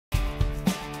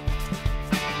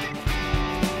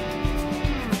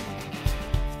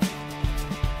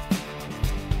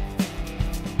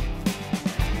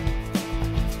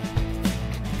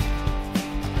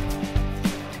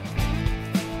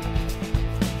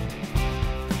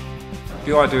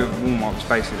The idea of warm-up is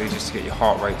basically just to get your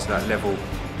heart rate to that level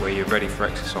where you're ready for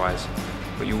exercise,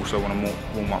 but you also want to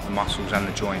warm up the muscles and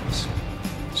the joints.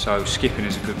 So skipping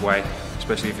is a good way,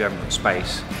 especially if you haven't got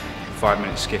space. 5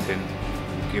 minutes skipping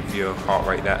will give your heart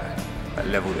rate that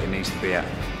level that it needs to be at.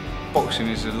 Boxing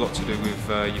is a lot to do with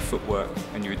your footwork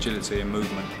and your agility and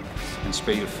movement and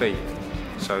speed of feet.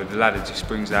 So the ladder just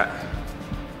brings that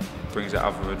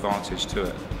other advantage to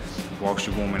it. Whilst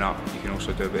you're warming up, you can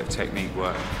also do a bit of technique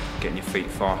work, getting your feet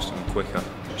faster and quicker.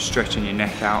 Stretching your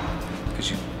neck out,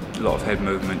 because a lot of head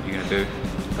movement you're going to do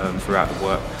throughout the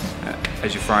work.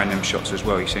 As you're throwing them shots as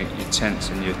well, you tense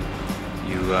and you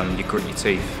grit your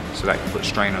teeth, so that can put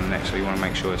strain on the neck, so you want to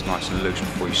make sure it's nice and loose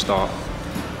before you start.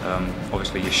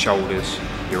 Obviously your shoulders,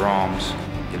 your arms,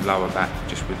 your lower back,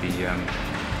 just with the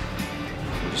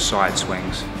side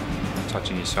swings,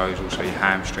 touching your toes, also your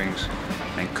hamstrings,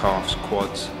 and calves,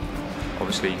 quads.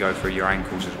 Obviously you go through your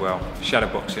ankles as well.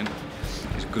 Shadow boxing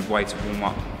is a good way to warm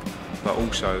up, but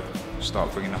also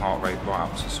start bringing the heart rate right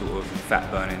up to sort of fat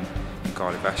burning and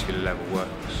cardiovascular level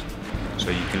works.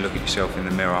 So you can look at yourself in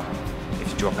the mirror.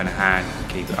 If you drop in a hand, you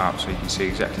can keep it up so you can see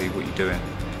exactly what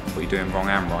you're doing wrong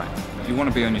and right. You want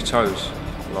to be on your toes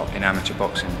a lot in amateur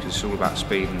boxing, because it's all about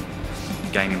speed and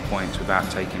gaining points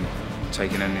without taking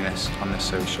any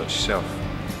unnecessary shots yourself.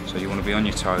 So you want to be on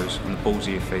your toes, on the balls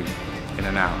of your feet, in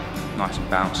and out, nice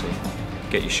and bouncy.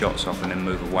 Get your shots off and then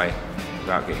move away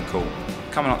without getting caught.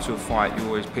 Coming up to a fight, you're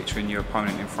always picturing your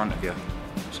opponent in front of you,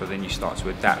 so then you start to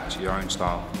adapt to your own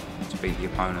style to beat the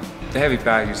opponent. The heavy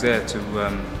bag is there to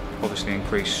obviously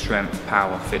increase strength,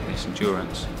 power, fitness,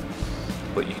 endurance,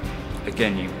 but you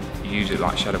use it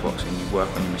like shadow boxing. You work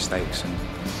on your mistakes, and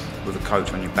with a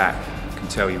coach on your back can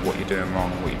tell you what you're doing wrong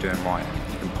and what you're doing right.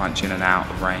 You can punch in and out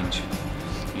of range,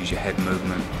 use your head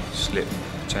movement,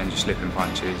 change your slipping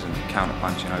punches and counter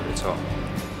punching over the top.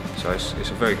 So it's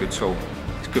a very good tool.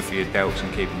 It's good for your delts and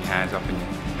keeping your hands up and your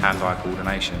hand-eye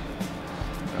coordination.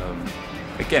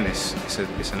 Again, it's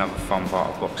another fun part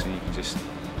of boxing. You can just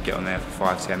get on there for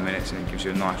 5–10 minutes and it gives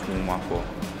you a nice warm-up, or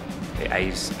it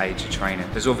aids your training.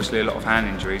 There's obviously a lot of hand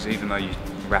injuries. Even though you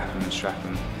wrap them and strap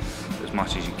them as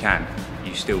much as you can,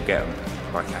 you still get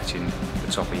them by catching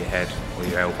the top of your head or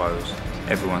your elbows.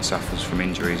 Everyone suffers from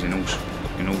injuries in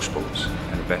all sports,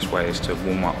 and the best way is to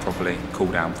warm up properly,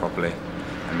 cool down properly,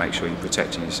 and make sure you're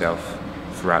protecting yourself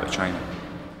throughout the training.